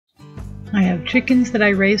I have chickens that I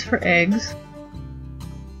raise for eggs.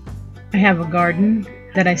 I have a garden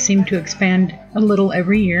that I seem to expand a little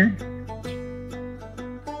every year.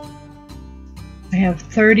 I have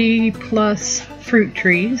 30 plus fruit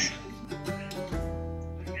trees.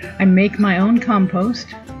 I make my own compost.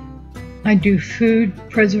 I do food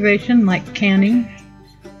preservation like canning,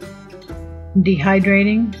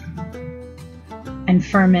 dehydrating, and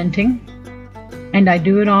fermenting. And I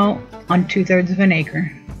do it all on 2/3 of an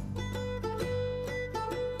acre.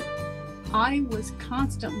 I was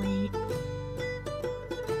constantly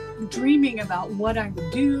dreaming about what I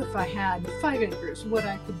would do if I had 5 acres, what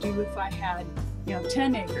I could do if I had,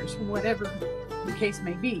 10 acres, whatever the case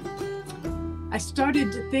may be. I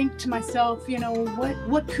started to think to myself,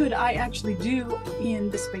 what could I actually do in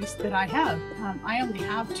the space that I have? I only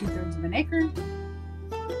have 2/3 of an acre,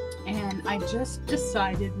 and I just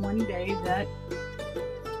decided one day that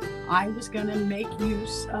I was going to make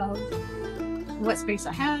use of what space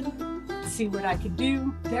I had, see what I could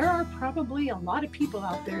do. There are probably a lot of people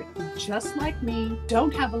out there just like me,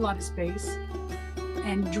 don't have a lot of space,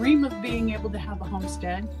 and dream of being able to have a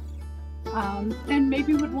homestead, and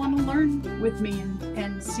maybe would want to learn with me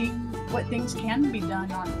and see what things can be done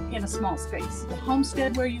in a small space. The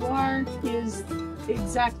homestead where you are is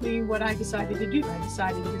exactly what I decided to do. I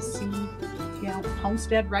decided to see,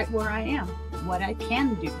 homestead right where I am, what I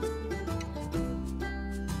can do.